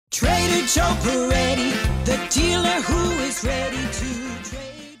Joe Peretti, the dealer who is ready to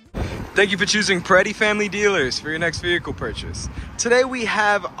trade. Thank you for choosing Peretti Family Dealers for your next vehicle purchase. Today we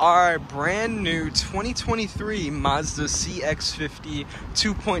have our brand new 2023 Mazda CX-50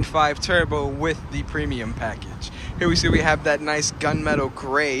 2.5 Turbo with the premium package. Here we see we have that nice gunmetal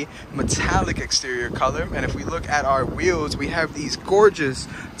gray metallic exterior color, and if we look at our wheels, we have these gorgeous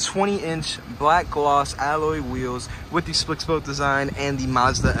 20-inch black gloss alloy wheels with the split spoke design and the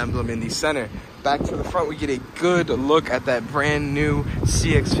Mazda emblem in the center. Back to the front, we get a good look at that brand new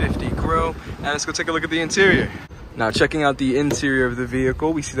CX-50 grille, and let's go take a look at the interior. Now, checking out the interior of the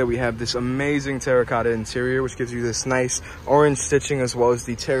vehicle, we see that we have this amazing terracotta interior, which gives you this nice orange stitching as well as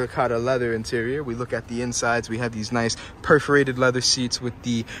the terracotta leather interior. We look at the insides, we have these nice perforated leather seats with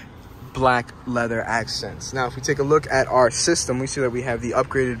the black leather accents. Now, if we take a look at our system, we see that we have the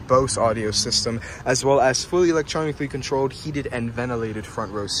upgraded Bose audio system as well as fully electronically controlled heated and ventilated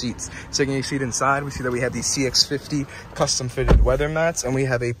front row seats. Taking a seat inside, we see that we have the CX-50 custom fitted weather mats, and we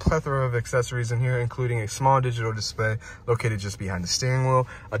have a plethora of accessories in here, including a small digital display located just behind the steering wheel,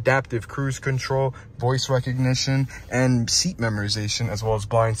 adaptive cruise control, voice recognition, and seat memorization, as well as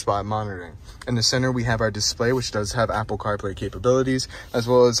blind spot monitoring. In the center, we have our display, which does have Apple CarPlay capabilities, as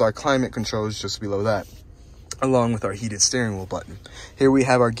well as our climate controls just below that, along with our heated steering wheel button. Here we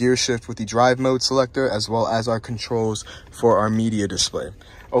have our gear shift with the drive mode selector, as well as our controls for our media display.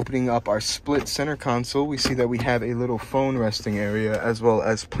 Opening up our split center console, we see that we have a little phone resting area, as well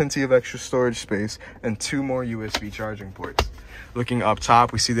as plenty of extra storage space and 2 more USB charging ports. Looking up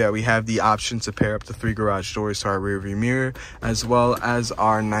top, we see that we have the option to pair up to 3 garage doors to our rear view mirror, as well as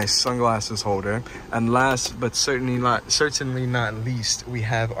our nice sunglasses holder. And last but certainly not least, we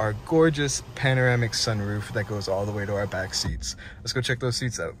have our gorgeous panoramic sunroof that goes all the way to our back seats. Let's go check those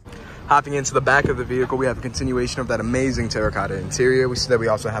seats out. Hopping into the back of the vehicle, we have a continuation of that amazing terracotta interior. We see that we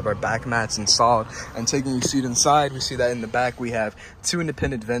also have our back mats installed. And taking your seat inside, we see that in the back we have 2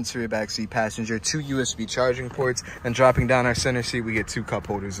 independent vents for your backseat passenger, 2 USB charging ports, and dropping down our center seat, we get 2 cup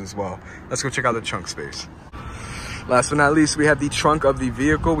holders as well. Let's go check out the trunk space. Last but not least, we have the trunk of the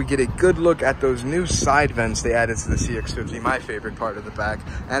vehicle. We get a good look at those new side vents they added to the CX-50, my favorite part of the back.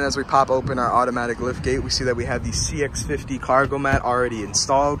 And as we pop open our automatic lift gate, we see that we have the CX-50 cargo mat already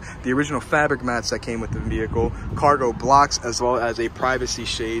installed, the original fabric mats that came with the vehicle, cargo blocks, as well as a privacy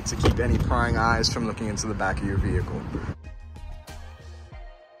shade to keep any prying eyes from looking into the back of your vehicle.